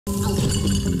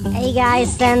Hey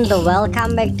guys, and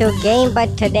welcome back to game.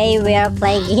 But today we are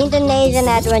playing Indonesian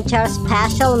Adventure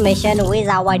Special Mission with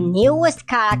our newest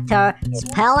character,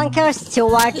 Spelunker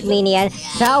Minion.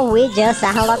 So we just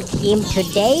unlocked him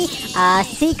today,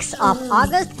 6th of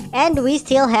August, and we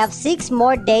still have 6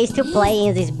 more days to play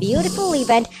in this beautiful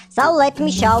event. So let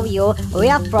me show you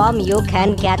where from you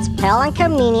can get Spelunker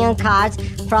Minion cards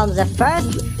from the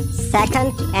first,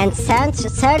 second and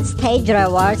third stage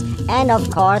rewards, and of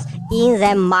course in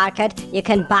the market you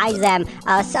can buy them.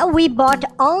 So we bought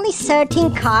only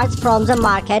 13 cards from the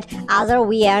market, other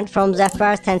we earned from the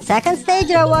first and second stage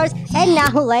rewards, and now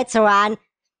let's run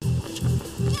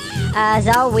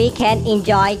so we can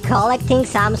enjoy collecting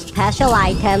some special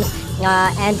items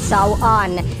and so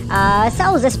on.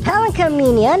 So the Spelunker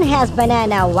Minion has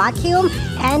banana vacuum,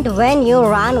 and when you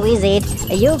run with it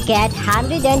you get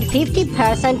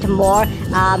 150% more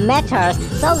meters.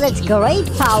 So that's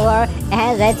great power,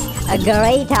 and that's a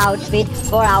great outfit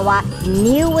for our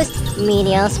newest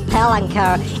minion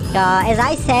Spelunker. As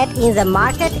I said, in the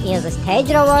market, in the stage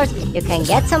rewards, you can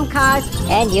get some cards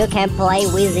and you can play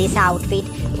with this outfit.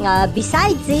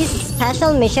 Besides this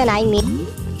special mission,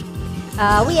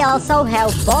 we also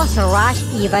have boss rush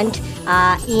event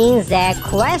in the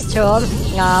quest room,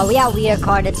 where we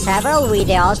recorded several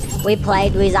videos. We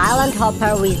played with Island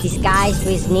Hopper, with Disguise,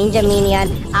 with Ninja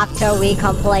Minion, after we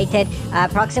completed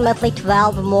approximately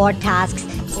 12 more tasks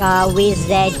with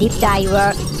the Deep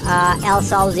Diver.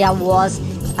 Also there was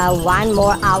one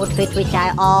more outfit which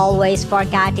I always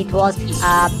forgot. It was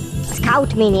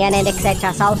Scout Minion and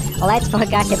etc. So let's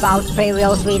forget about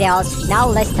previous videos. Now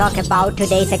let's talk about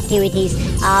today's activities.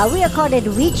 We recorded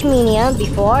Witch Minion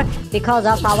before because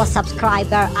of our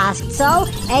subscriber asked so,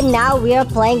 and now we are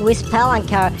playing with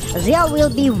Spelunker. There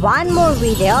will be one more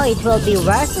video, it will be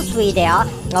versus video.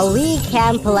 We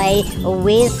can play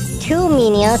with 2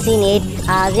 minions in it.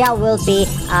 There will be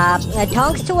a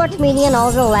tongue steward minion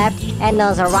on the left, and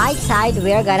on the right side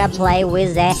we're gonna play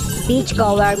with the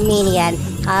beachgoer minion.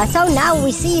 So now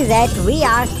we see that we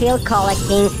are still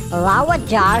collecting lava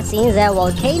jars in the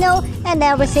volcano, and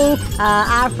everything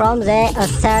are from the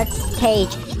third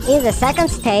stage. In the second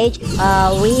stage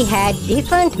we had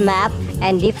different map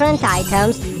and different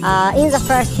items. In the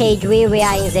first stage we were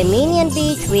in the minion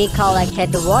beach, we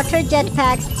collected water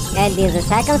jetpacks, and in the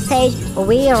second stage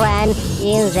we ran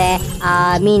in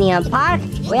the minion park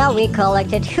where we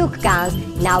collected hook guns.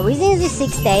 Now within the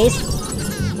 6 days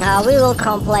we will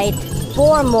complete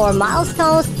 4 more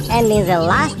milestones, and in the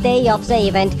last day of the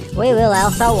event we will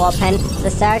also open the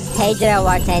third stage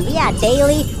rewards. And yeah,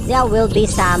 daily there will be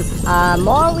some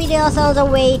more videos on the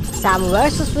way, some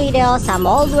versus videos, some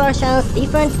old versions,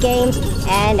 different games,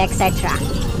 and etc.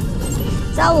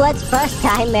 So let's first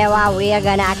time ever we are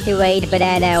gonna activate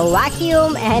banana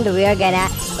vacuum, and we are gonna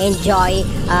enjoy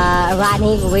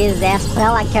running with the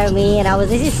Spelunker Minion.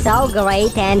 This is so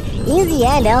great, and in the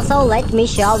end also let me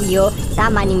show you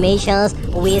some animations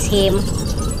with him.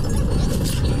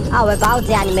 About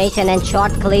the animation and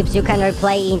short clips, you can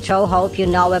replay intro, hope you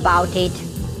know about it.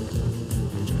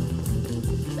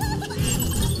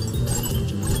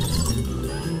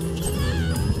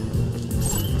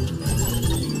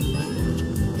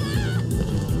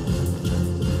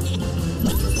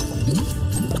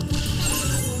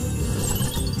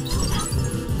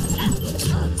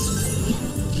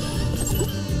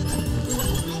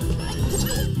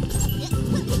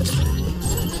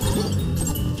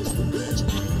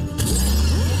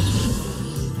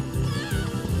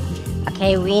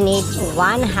 Okay, we need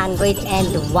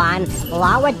 101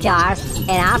 lava jars, and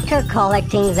after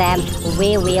collecting them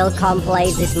we will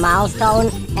complete this milestone,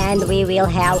 and we will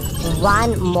have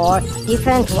one more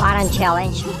different Warren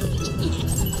challenge.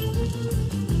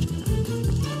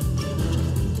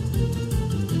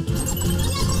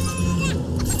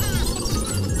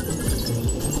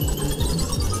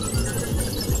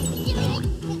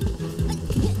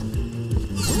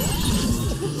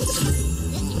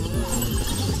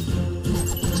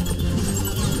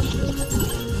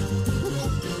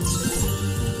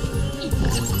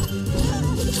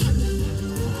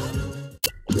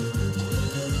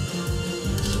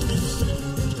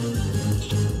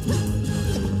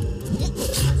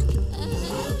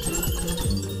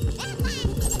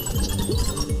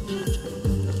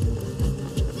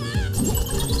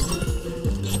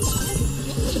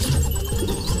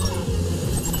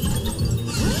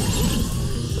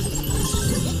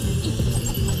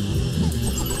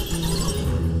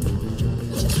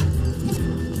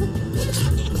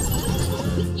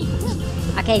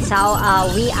 Okay, so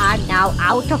we are now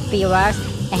out of viewers,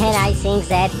 and I think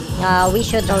that we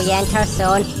should re-enter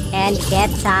soon and get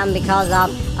some, because of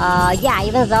Yeah,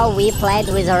 even though we played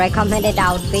with a recommended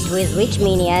outfit with which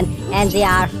minion, and there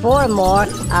are 4 more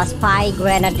spy,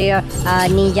 grenadier,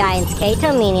 ninja and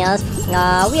skater minions,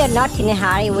 we are not in a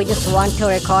hurry. We just want to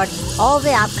record all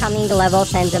the upcoming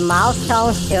levels and the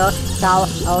milestones too. So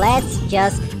let's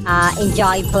just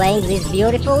enjoy playing this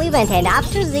beautiful event, and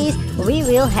after this we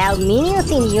will have minions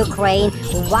in Ukraine,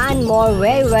 one more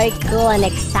very cool and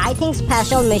exciting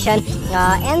special mission,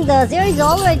 and there is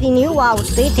already new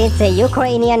outfit. It's a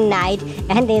Ukrainian knight,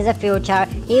 and in the future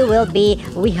he will be,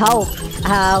 we hope,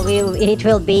 it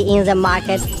will be in the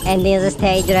market and in the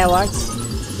stage rewards.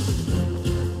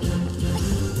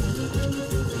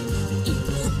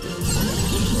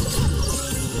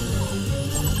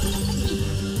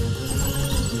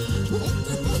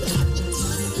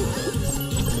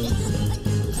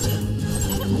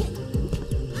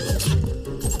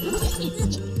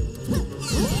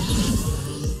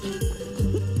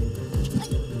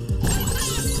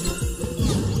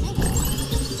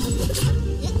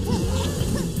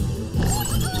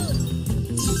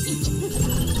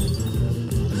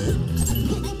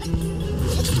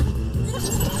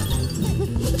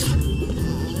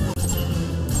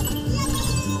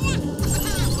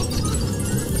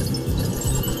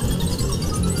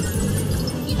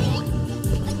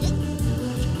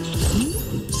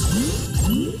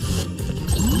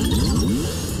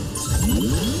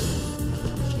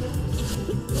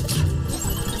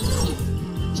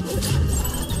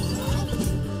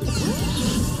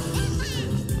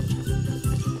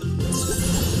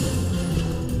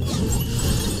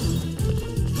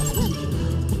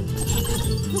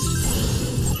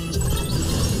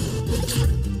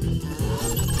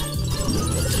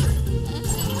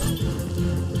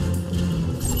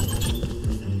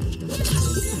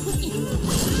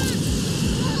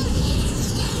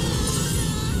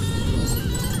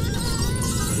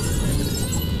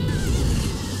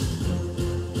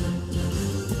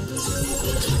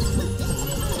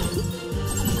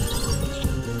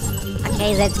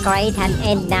 Okay, that's great,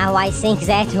 and now I think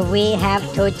that we have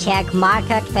to check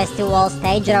market, festival,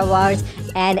 stage rewards,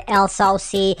 and also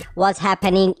see what's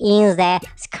happening in the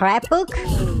scrapbook.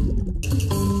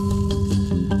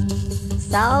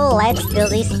 So let's do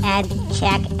this and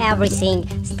check everything.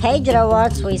 Stage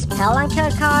rewards with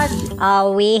Spelunker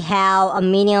cards. We have a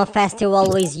minion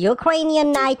festival with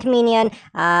Ukrainian knight minion.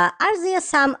 Are there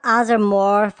some other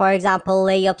more, for example,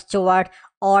 layup steward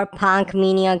or punk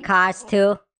minion cards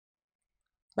too?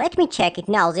 Let me check it.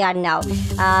 No, there are no.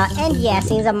 And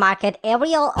yes, in the market,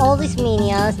 all these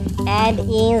minions, and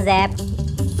in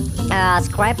the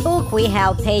scrapbook we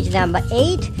have page number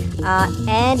 8,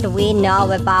 and we know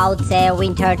about the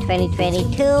winter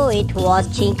 2022. It was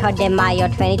Cinco de Mayo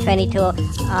 2022,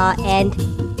 and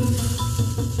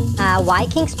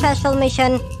Viking special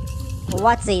mission.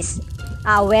 What's this?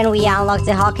 When we unlock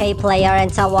the hockey player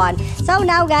and so on. So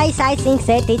now guys, I think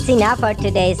that it's enough for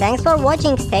today. Thanks for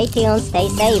watching. Stay tuned, stay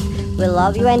safe. We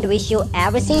love you and wish you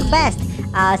everything best.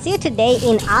 See you today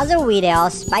in other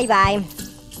videos. Bye bye.